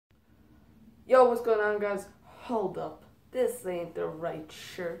Yo, what's going on, guys? Hold up. This ain't the right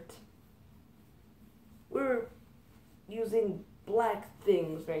shirt. We're using black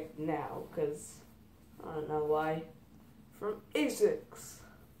things right now, because I don't know why. From ASICS.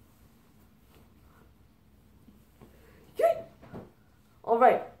 Yay!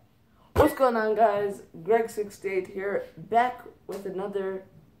 Alright. What's going on, guys? Greg68 here, back with another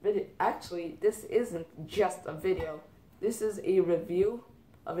video. Actually, this isn't just a video. This is a review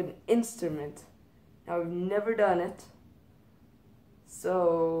of an instrument. Now, I've never done it,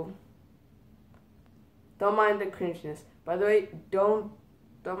 so don't mind the cringiness. By the way, don't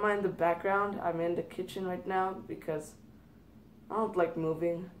mind the background. I'm in the kitchen right now because I don't like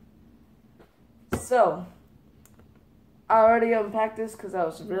moving. So, I already unpacked this because I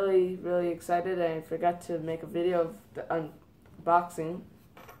was really excited and I forgot to make a video of the unboxing.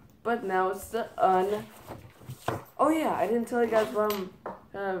 But now it's the Oh yeah, I didn't tell you guys what I'm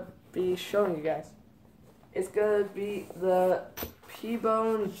gonna be showing you guys. It's gonna be the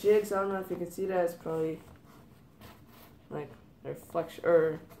Pbone jigs. I don't know if you can see that. It's probably like reflection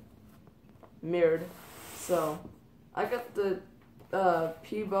or mirrored. So I got the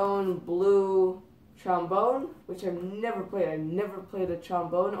Pbone blue trombone, which I've never played. I've never played a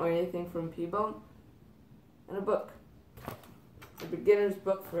trombone or anything from Pbone, and a book, a beginner's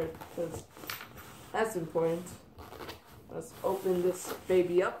book for it, because that's important. Let's open this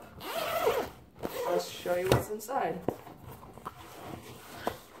baby up. Let's show you what's inside.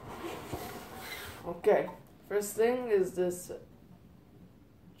 Okay, first thing is this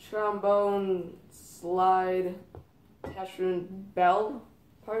trombone slide Tashin bell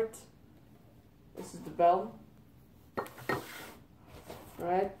part. This is the bell.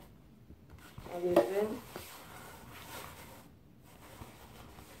 Alright, everything.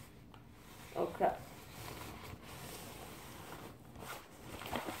 Okay.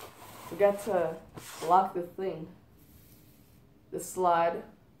 We got to lock the thing. The slide.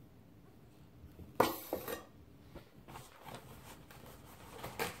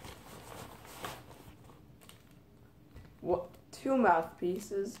 What? Two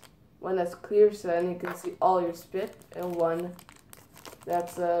mouthpieces. One that's clear so then you can see all your spit, and one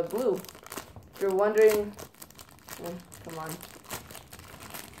that's blue. If you're wondering,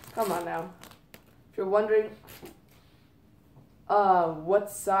 come on now. If you're wondering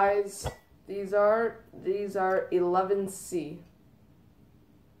what size these are 11C.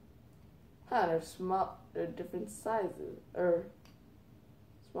 They're small. They're different sizes, or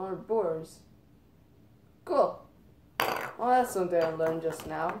smaller bores. Cool. Well, that's something I learned just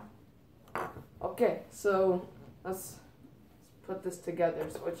now. Okay, so let's put this together.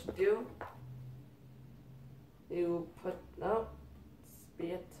 So what you do, you put, no,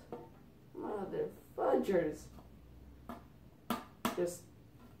 spit, mother fudgers. Just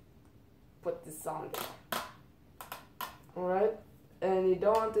put this on there. Alright, and you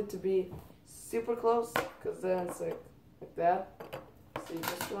don't want it to be super close, because then it's like that. So you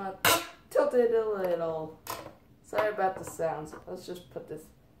just want to tilt it a little. Sorry about the sounds. Let's just put this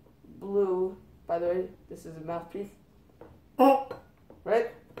blue, by the way, this is a mouthpiece.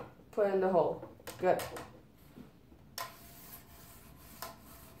 Right? Put it in the hole. Good.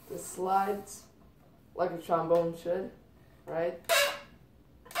 This slides like a trombone should, right?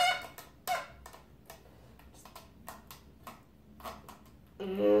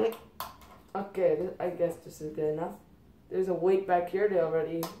 Okay, I guess this is good enough. There's a weight back here. They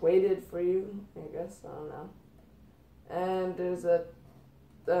already weighted for you, I guess. I don't know. And there's a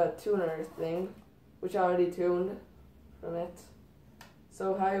tuner thing, which I already tuned from it.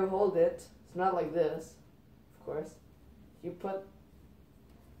 So how you hold it, it's not like this, of course. You put,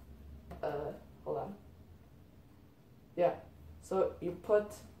 hold on. Yeah, so you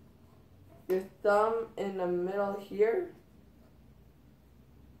put your thumb in the middle here,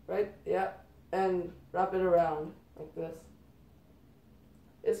 right? Yeah, and wrap it around like this.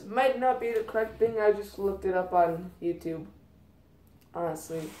 This might not be the correct thing. I just looked it up on YouTube,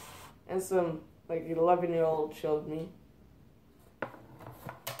 honestly, and some like 11-year-old showed me.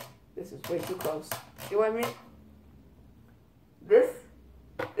 This is way too close. See what I mean?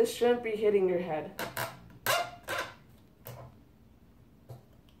 This shouldn't be hitting your head.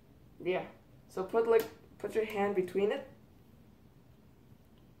 Yeah. So put your hand between it,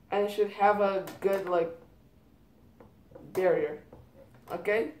 and it should have a good barrier.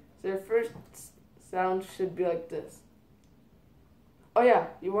 Okay? So your first sound should be like this. Oh yeah,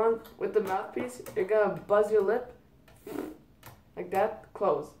 you want, with the mouthpiece, you're gonna buzz your lip like that,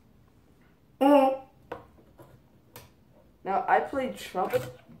 close. Now I played trumpet.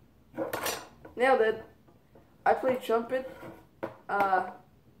 Nailed it. I played trumpet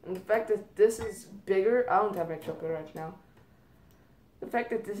And the fact that this is bigger, I don't have my trumpet right now. The fact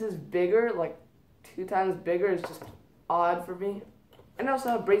that this is bigger, like 2 times bigger, is just odd for me. And I also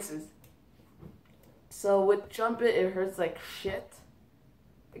have braces. So with trumpet, it hurts like shit.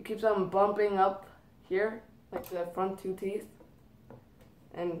 It keeps on bumping up here, like the front 2 teeth.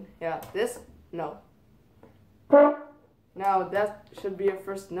 And yeah, this, no. Now that should be a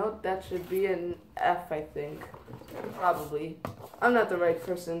first note. That should be an F, I think. Probably. I'm not the right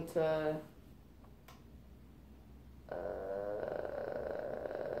person to...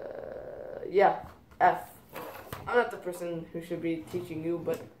 yeah, F. I'm not the person who should be teaching you,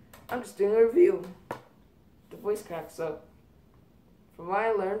 but I'm just doing a review. The voice crack, so from what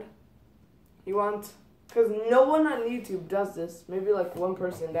I learned, you want... Because no one on YouTube does this. Maybe like one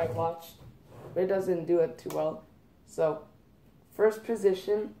person that I watched, but it doesn't do it too well. So, first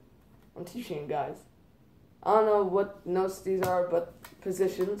position, I'm teaching you guys. I don't know what notes these are, but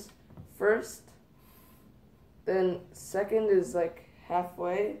positions. First, then second is like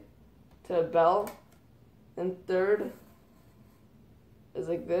halfway to a bell, and third is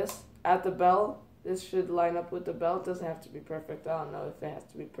like this. At the bell, this should line up with the bell. It doesn't have to be perfect. I don't know if it has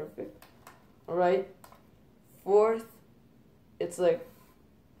to be perfect. Alright. Fourth, it's like,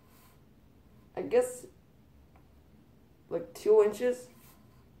 I guess, like 2 inches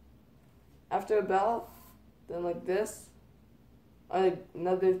after a bell, then like this, like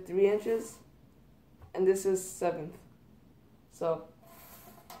another 3 inches, and this is 7th. So,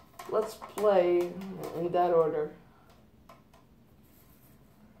 let's play in that order.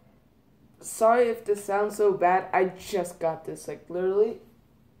 Sorry if this sounds so bad, I just got this, like literally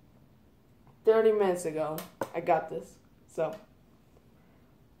 30 minutes ago, I got this, so.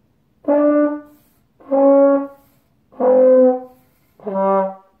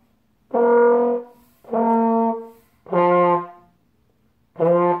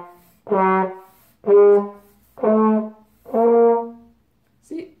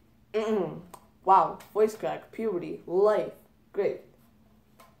 See? Wow, voice crack, puberty, life, great.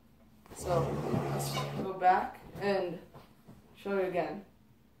 So, let's go back and show you again.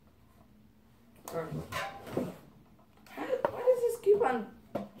 Or, why does this keep on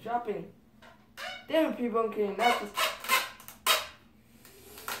dropping? Damn it, Pbone King, not this.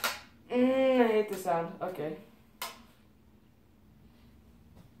 I hate the sound. Okay.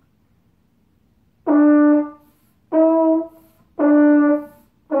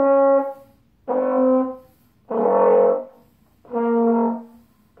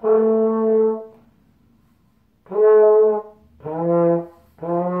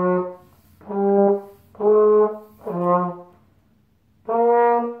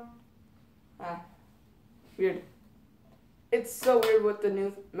 Weird. It's so weird with the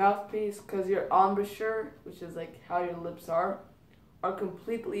new mouthpiece because your embouchure, which is like how your lips are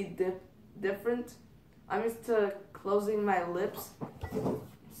completely different. I'm used to closing my lips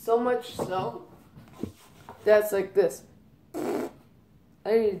so much so that's like this. I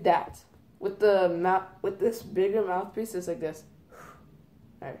need that. With the with this bigger mouthpiece, it's like this.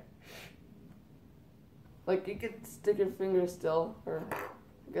 Alright. Like you could stick your finger still, or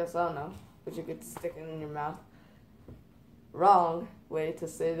I guess I don't know, but you could stick it in your mouth. Wrong way to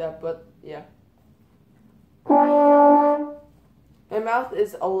say that, but yeah. My mouth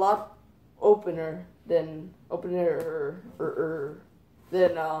is a lot opener than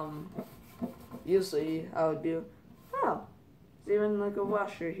usually I would do. Oh, there's even like a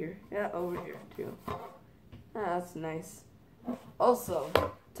washer here. Yeah, over here too. Ah, that's nice. Also,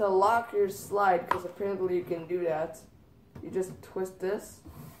 to lock your slide, because apparently you can do that, you just twist this.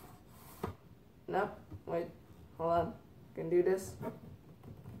 Nope, wait, hold on. Can do this.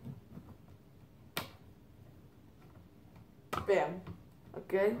 Bam.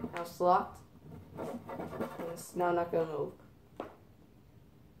 Okay, now it's locked. And it's now not gonna move.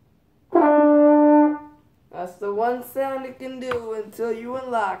 That's the one sound it can do until you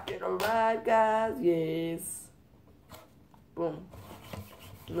unlock it. Alright, guys? Yes. Boom.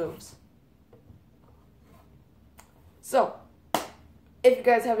 Moves. So, if you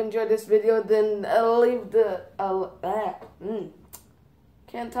guys have enjoyed this video, then leave the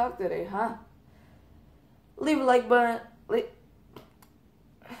can't talk today, huh? Leave a like button.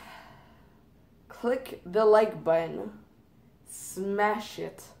 Click the like button. Smash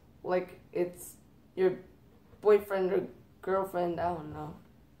it like it's your boyfriend or girlfriend. I don't know.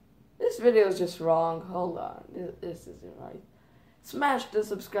 This video is just wrong. Hold on, this isn't right. Smash the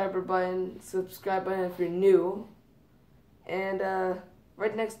subscribe button if you're new, and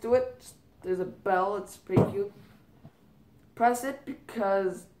right next to it, there's a bell. It's pretty cute. Press it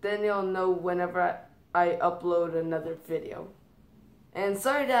because then you'll know whenever I upload another video. And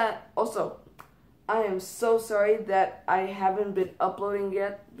sorry that, also, I am so sorry that I haven't been uploading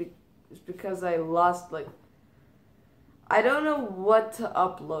yet. It's because I lost, like, I don't know what to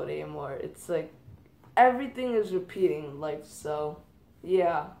upload anymore. It's like, everything is repeating in life, so,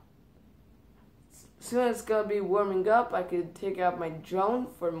 yeah. Soon it's gonna be warming up, I could take out my drone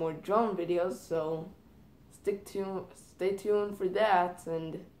for more drone videos, so stay tuned for that,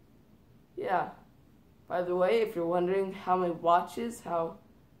 and yeah. By the way, if you're wondering how my watch is, how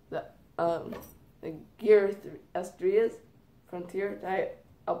the Gear S3 is, Frontier, that I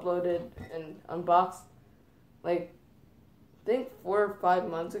uploaded and unboxed, like, I think 4 or 5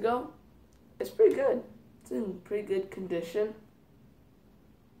 months ago, it's pretty good. It's in pretty good condition.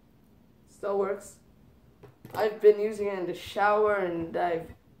 Still works. I've been using it in the shower, and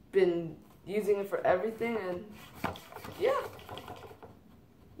I've been using it for everything, and yeah,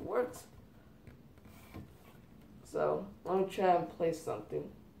 it works. So, let me try and play something.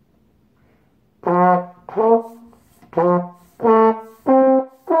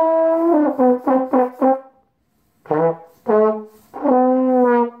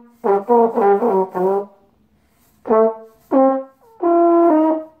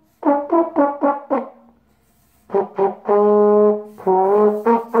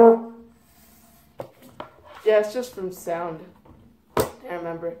 Yeah, it's just from sound. I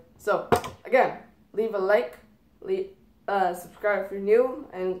remember. So, again, leave a like, subscribe if you're new,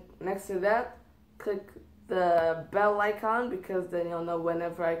 and next to that, click the bell icon, because then you'll know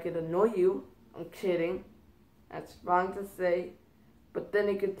whenever I could annoy you. I'm kidding. That's wrong to say. But then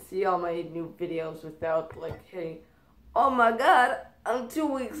you can see all my new videos without, like, hitting, oh my god, I'm 2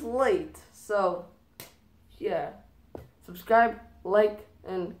 weeks late. So, yeah. Subscribe, like,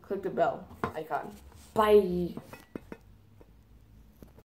 and click the bell icon. Bye.